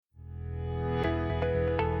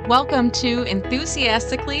Welcome to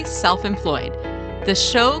Enthusiastically Self-Employed, the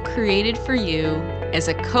show created for you as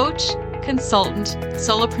a coach, consultant,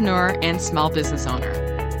 solopreneur, and small business owner.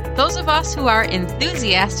 Those of us who are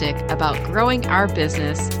enthusiastic about growing our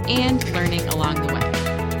business and learning along the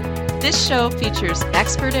way. This show features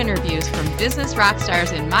expert interviews from business rock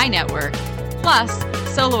stars in my network, plus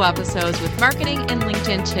solo episodes with marketing and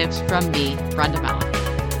LinkedIn tips from me, Brenda Mellon.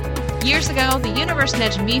 Years ago, the universe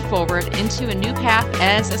nudged me forward into a new path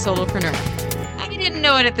as a solopreneur. I didn't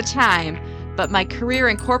know it at the time, but my career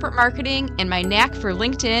in corporate marketing and my knack for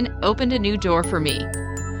LinkedIn opened a new door for me.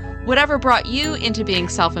 Whatever brought you into being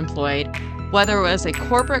self-employed, whether it was a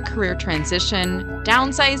corporate career transition,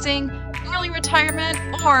 downsizing, early retirement,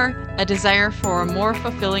 or a desire for a more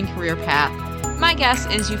fulfilling career path, my guess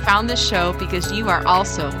is you found this show because you are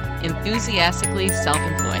also enthusiastically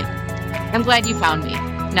self-employed. I'm glad you found me.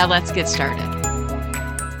 Now let's get started.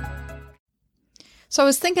 So I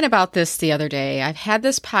was thinking about this the other day. I've had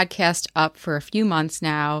this podcast up for a few months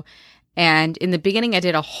now. And in the beginning, I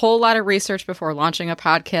did a whole lot of research before launching a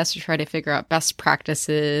podcast to try to figure out best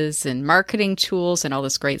practices and marketing tools and all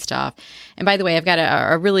this great stuff. And by the way, I've got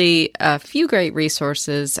a few great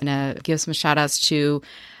resources, and give some shout outs to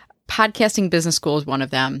Podcasting Business School is one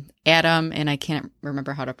of them. Adam, and I can't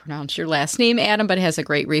remember how to pronounce your last name, Adam, but it has a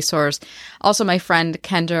great resource. Also, my friend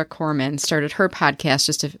Kendra Corman started her podcast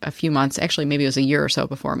just a few months, actually maybe it was a year or so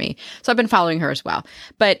before me. So I've been following her as well.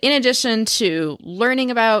 But in addition to learning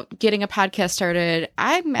about getting a podcast started,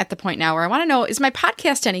 I'm at the point now where I want to know, is my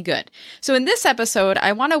podcast any good? So in this episode,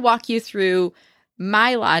 I want to walk you through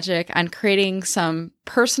my logic on creating some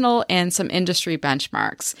personal and some industry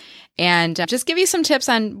benchmarks, and just give you some tips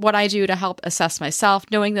on what I do to help assess myself,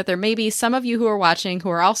 knowing that there may be some of you who are watching who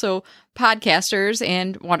are also podcasters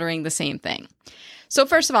and wondering the same thing. So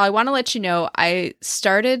first of all, I want to let you know I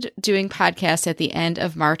started doing podcasts at the end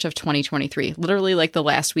of March of 2023, literally like the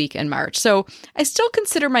last week in March. So I still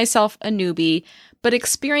consider myself a newbie, but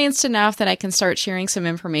experienced enough that I can start sharing some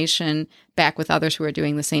information back with others who are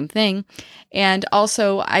doing the same thing. And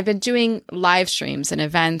also, I've been doing live streams and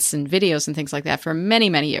events and videos and things like that for many,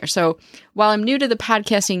 many years. So while I'm new to the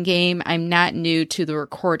podcasting game, I'm not new to the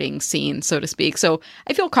recording scene, so to speak. So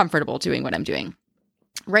I feel comfortable doing what I'm doing.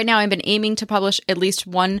 Right now, I've been aiming to publish at least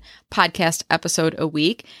one podcast episode a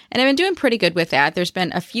week, and I've been doing pretty good with that. There's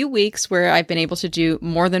been a few weeks where I've been able to do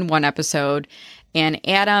more than one episode. And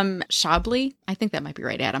Adam Shabley, I think that might be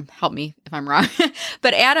right, Adam, help me if I'm wrong.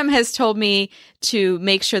 But Adam has told me to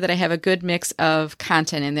make sure that I have a good mix of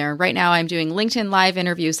content in there. Right now, I'm doing LinkedIn Live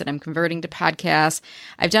interviews that I'm converting to podcasts.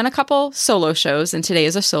 I've done a couple solo shows, and today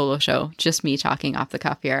is a solo show, just me talking off the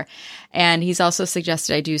cuff here. And he's also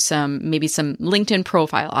suggested I do maybe some LinkedIn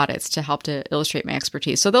profile audits to help to illustrate my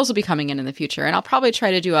expertise. So those will be coming in the future. And I'll probably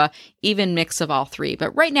try to do a even mix of all three.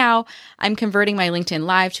 But right now, I'm converting my LinkedIn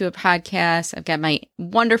Live to a podcast. I've got my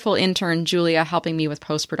wonderful intern, Julia, helping me with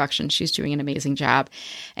post-production. She's doing an amazing job.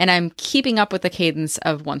 And I'm keeping up with the cadence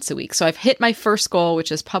of once a week. So I've hit my first goal,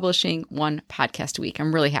 which is publishing one podcast a week.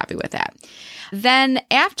 I'm really happy with that. Then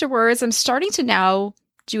afterwards, I'm starting to now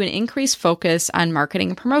do an increased focus on marketing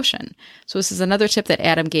and promotion. So this is another tip that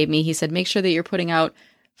Adam gave me. He said, make sure that you're putting out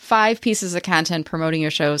 5 pieces of content promoting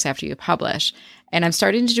your shows after you publish. And I'm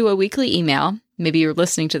starting to do a weekly email. Maybe you're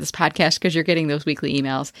listening to this podcast because you're getting those weekly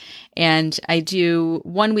emails. And I do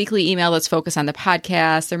one weekly email that's focused on the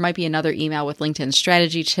podcast. There might be another email with LinkedIn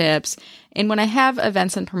strategy tips. And when I have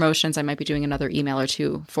events and promotions, I might be doing another email or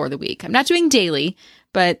two for the week. I'm not doing daily,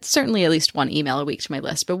 but certainly at least one email a week to my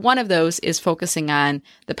list. But one of those is focusing on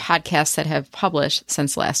the podcasts that have published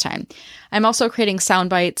since last time. I'm also creating sound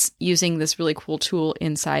bites using this really cool tool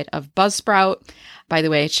inside of Buzzsprout. By the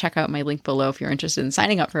way, check out my link below if you're interested in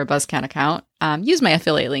signing up for a BuzzCount account. Use my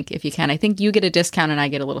affiliate link if you can. I think you get a discount and I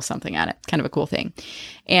get a little something on it. Kind of a cool thing.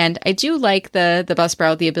 And I do like the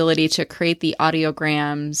Buzzsprout, the ability to create the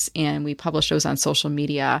audiograms, and we publish those on social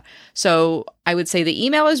media. So I would say the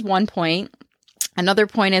email is one point. Another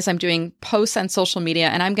point is I'm doing posts on social media,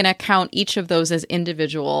 and I'm going to count each of those as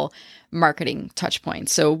individual marketing touch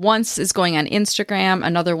points. So one is going on Instagram.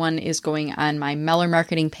 Another one is going on my Meller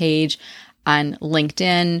Marketing page on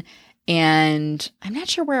LinkedIn. And I'm not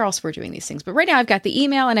sure where else we're doing these things, but right now I've got the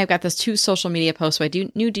email and I've got those 2 social media posts. So I do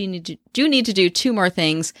need to do 2 more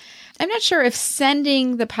things. I'm not sure if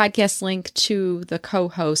sending the podcast link to the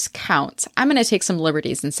co-host counts. I'm going to take some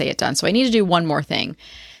liberties and say it done. So I need to do one more thing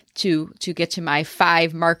to get to my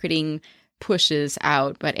 5 marketing pushes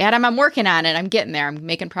out. But Adam, I'm working on it. I'm getting there. I'm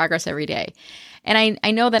making progress every day. And I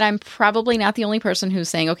know that I'm probably not the only person who's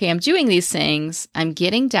saying, okay, I'm doing these things. I'm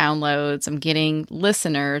getting downloads. I'm getting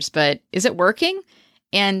listeners, but is it working?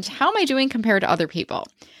 And how am I doing compared to other people?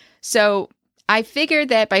 So I figured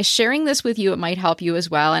that by sharing this with you, it might help you as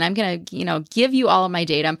well. And I'm going to, give you all of my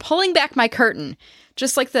data. I'm pulling back my curtain,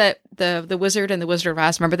 just like the wizard and the Wizard of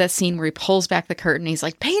Oz. Remember that scene where he pulls back the curtain? He's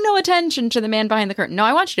like, pay no attention to the man behind the curtain. No,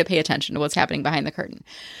 I want you to pay attention to what's happening behind the curtain.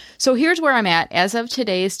 So here's where I'm at as of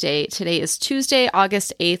today's date. Today is Tuesday,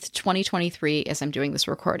 August 8th, 2023, as I'm doing this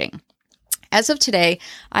recording. As of today,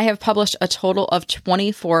 I have published a total of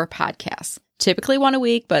 24 podcasts, typically one a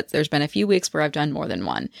week, but there's been a few weeks where I've done more than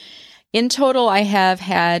one. In total, I have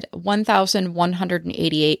had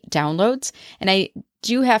 1,188 downloads, and I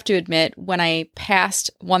do have to admit, when I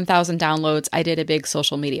passed 1,000 downloads, I did a big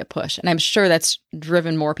social media push, and I'm sure that's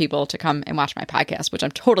driven more people to come and watch my podcast, which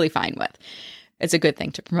I'm totally fine with. It's a good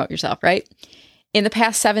thing to promote yourself, right? In the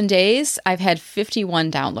past 7 days, I've had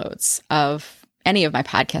 51 downloads of any of my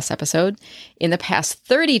podcast episode. In the past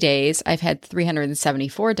 30 days, I've had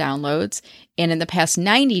 374 downloads. And in the past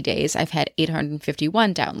 90 days, I've had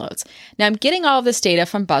 851 downloads. Now, I'm getting all of this data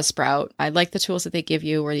from Buzzsprout. I like the tools that they give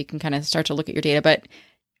you where you can kind of start to look at your data. But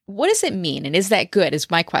what does it mean? And is that good is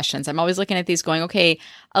my questions. I'm always looking at these going, okay,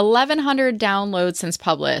 1,100 downloads since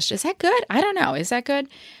published. Is that good? I don't know. Is that good?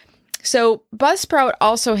 So Buzzsprout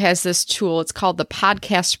also has this tool. It's called the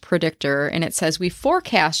Podcast Predictor, and it says we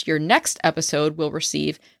forecast your next episode will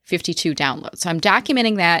receive 52 downloads. So I'm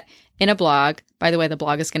documenting that in a blog. By the way, the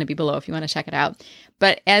blog is going to be below if you want to check it out.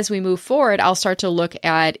 But as we move forward, I'll start to look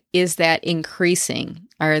at, is that increasing?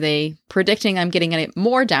 Are they predicting I'm getting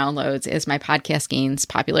more downloads as my podcast gains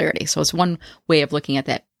popularity? So it's one way of looking at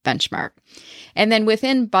that benchmark. And then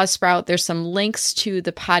within Buzzsprout, there's some links to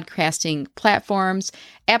the podcasting platforms.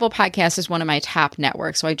 Apple Podcasts is one of my top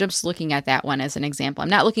networks. So I'm just looking at that one as an example. I'm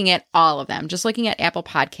not looking at all of them, just looking at Apple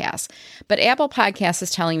Podcasts. But Apple Podcasts is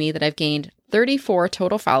telling me that I've gained 34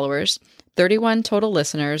 total followers, 31 total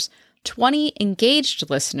listeners, 20 engaged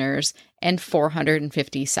listeners, and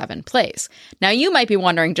 457 plays. Now, you might be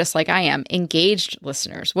wondering, just like I am, engaged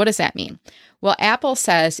listeners. What does that mean? Well, Apple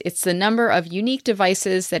says it's the number of unique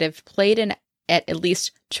devices that have played at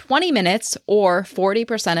least 20 minutes or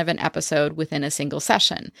 40% of an episode within a single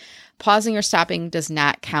session. Pausing or stopping does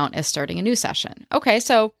not count as starting a new session. Okay,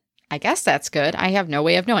 so I guess that's good. I have no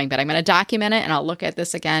way of knowing, but I'm going to document it and I'll look at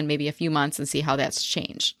this again, maybe a few months and see how that's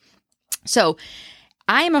changed. So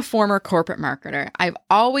I am a former corporate marketer. I've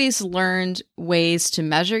always learned ways to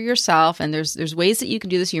measure yourself, and there's ways that you can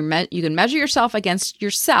do this. You can measure yourself against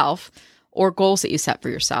yourself or goals that you set for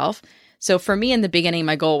yourself. So for me in the beginning,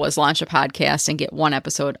 my goal was launch a podcast and get one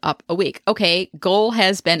episode up a week. Okay, goal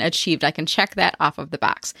has been achieved. I can check that off of the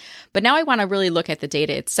box. But now I want to really look at the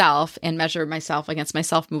data itself and measure myself against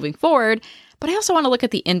myself moving forward. But I also want to look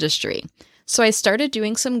at the industry. So I started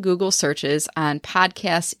doing some Google searches on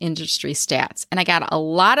podcast industry stats, and I got a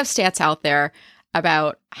lot of stats out there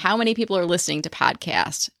about how many people are listening to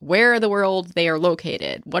podcasts, where in the world they are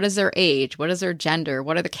located, what is their age, what is their gender,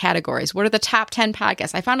 what are the categories, what are the top 10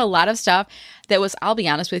 podcasts. I found a lot of stuff that was, I'll be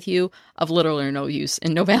honest with you, of little or no use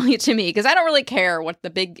and no value to me because I don't really care what the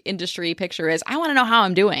big industry picture is. I want to know how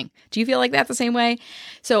I'm doing. Do you feel like that the same way?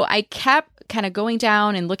 So I kept kind of going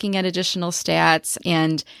down and looking at additional stats.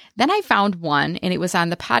 And then I found one, and it was on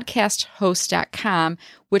the podcasthost.com,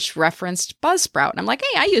 which referenced Buzzsprout. And I'm like,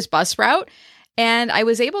 hey, I use Buzzsprout. And I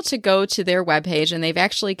was able to go to their webpage, and they've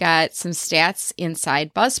actually got some stats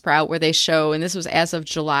inside Buzzsprout where they show, and this was as of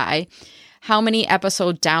July, how many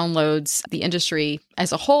episode downloads the industry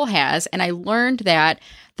as a whole has. And I learned that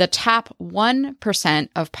the top 1%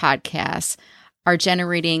 of podcasts are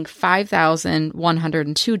generating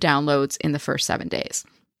 5,102 downloads in the first 7 days.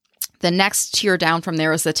 The next tier down from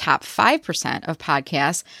there is the top 5% of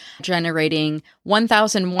podcasts, generating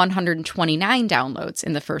 1,129 downloads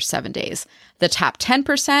in the first 7 days. The top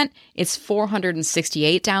 10% is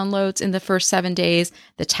 468 downloads in the first 7 days.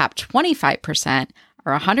 The top 25%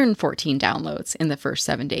 are 114 downloads in the first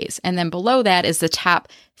 7 days. And then below that is the top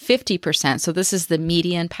 50%. So this is the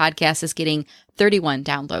median podcast is getting 31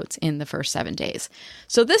 downloads in the first 7 days.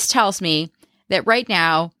 So this tells me that right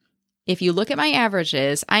now, if you look at my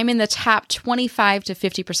averages, I'm in the top 25 to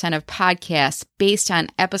 50% of podcasts based on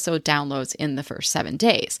episode downloads in the first 7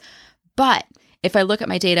 days. But if I look at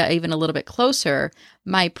my data even a little bit closer,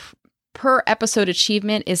 my per episode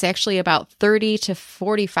achievement is actually about 30 to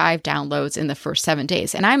 45 downloads in the first 7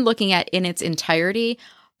 days. And I'm looking at in its entirety,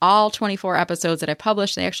 all 24 episodes that I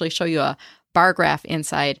published. They actually show you a bar graph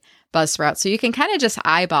inside Buzzsprout. So you can kind of just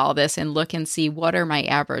eyeball this and look and see what are my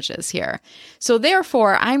averages here. So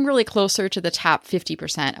therefore, I'm really closer to the top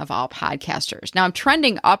 50% of all podcasters. Now I'm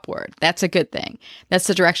trending upward. That's a good thing. That's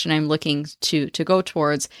the direction I'm looking to go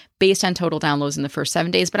towards based on total downloads in the first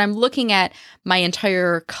 7 days. But I'm looking at my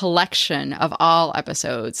entire collection of all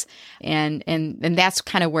episodes, and that's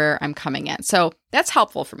kind of where I'm coming in. So that's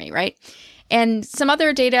helpful for me, right? And some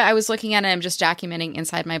other data I was looking at, and I'm just documenting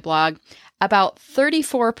inside my blog, about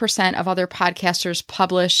 34% of other podcasters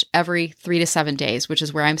publish every 3 to 7 days, which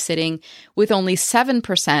is where I'm sitting, with only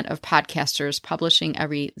 7% of podcasters publishing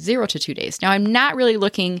every 0 to 2 days. Now, I'm not really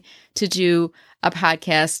looking to do a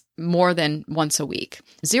podcast more than once a week.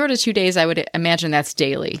 0 to 2 days, I would imagine that's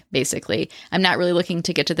daily, basically. I'm not really looking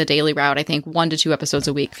to get to the daily route. I think 1 to 2 episodes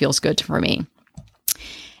a week feels good for me.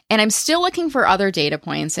 And I'm still looking for other data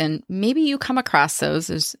points, and maybe you come across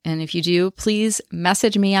those. And if you do, please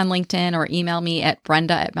message me on LinkedIn or email me at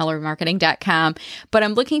brenda@mellermarketing.com. But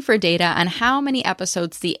I'm looking for data on how many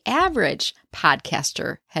episodes the average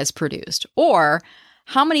podcaster has produced, or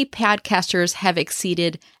how many podcasters have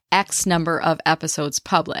exceeded X number of episodes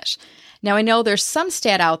published. Now, I know there's some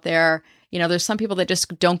stat out there. There's some people that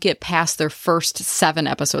just don't get past their first 7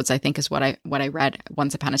 episodes, I think is what I read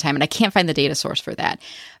once upon a time. And I can't find the data source for that.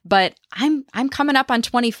 But I'm coming up on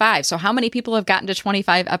 25. So how many people have gotten to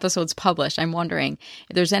 25 episodes published? I'm wondering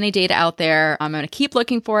if there's any data out there. I'm going to keep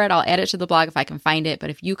looking for it. I'll add it to the blog if I can find it. But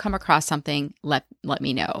if you come across something, let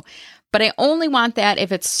me know. But I only want that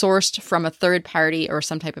if it's sourced from a third party or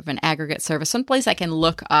some type of an aggregate service, someplace I can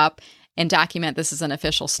look up and document this as an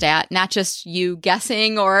official stat, not just you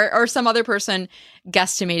guessing or some other person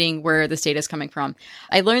guesstimating where this data is coming from.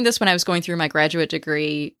 I learned this when I was going through my graduate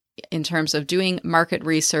degree in terms of doing market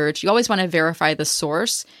research. You always want to verify the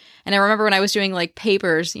source. And I remember when I was doing like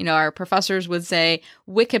papers, our professors would say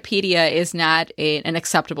Wikipedia is not an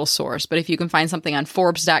acceptable source. But if you can find something on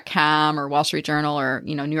Forbes.com or Wall Street Journal or,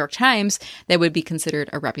 New York Times, that would be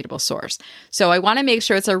considered a reputable source. So I want to make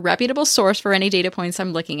sure it's a reputable source for any data points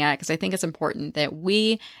I'm looking at, because I think it's important that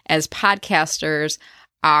we as podcasters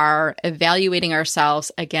are evaluating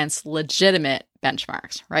ourselves against legitimate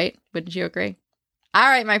benchmarks, right? Wouldn't you agree? All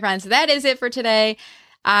right, my friends, that is it for today.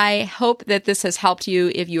 I hope that this has helped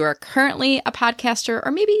you if you are currently a podcaster,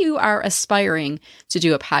 or maybe you are aspiring to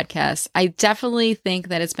do a podcast. I definitely think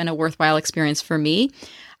that it's been a worthwhile experience for me.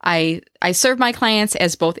 I serve my clients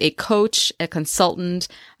as both a coach, a consultant.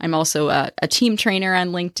 I'm also a team trainer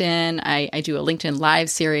on LinkedIn. I do a LinkedIn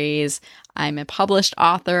Live series. I'm a published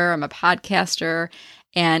author. I'm a podcaster.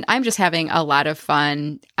 And I'm just having a lot of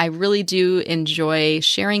fun. I really do enjoy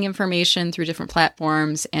sharing information through different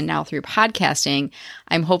platforms, and now through podcasting,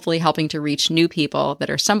 I'm hopefully helping to reach new people that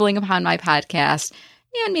are stumbling upon my podcast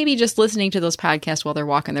and maybe just listening to those podcasts while they're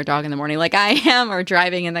walking their dog in the morning like I am, or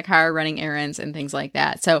driving in the car, running errands and things like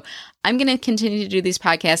that. So I'm going to continue to do these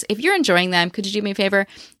podcasts. If you're enjoying them, could you do me a favor?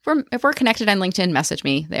 If we're connected on LinkedIn, message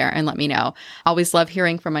me there and let me know. Always love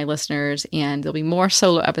hearing from my listeners, and there'll be more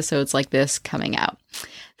solo episodes like this coming out.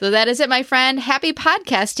 So that is it, my friend. Happy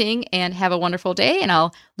podcasting and have a wonderful day. And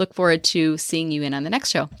I'll look forward to seeing you in on the next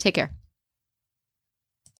show. Take care.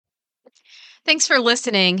 Thanks for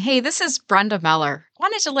listening. Hey, this is Brenda Meller.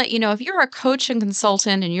 Wanted to let you know, if you're a coach and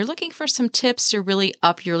consultant and you're looking for some tips to really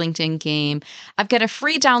up your LinkedIn game, I've got a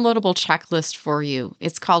free downloadable checklist for you.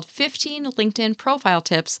 It's called 15 LinkedIn Profile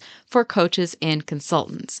Tips for Coaches and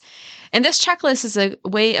Consultants. And this checklist is a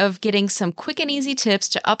way of getting some quick and easy tips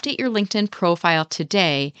to update your LinkedIn profile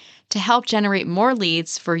today to help generate more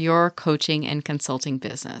leads for your coaching and consulting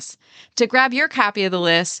business. To grab your copy of the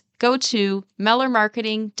list, go to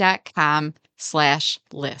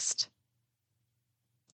mellermarketing.com/list.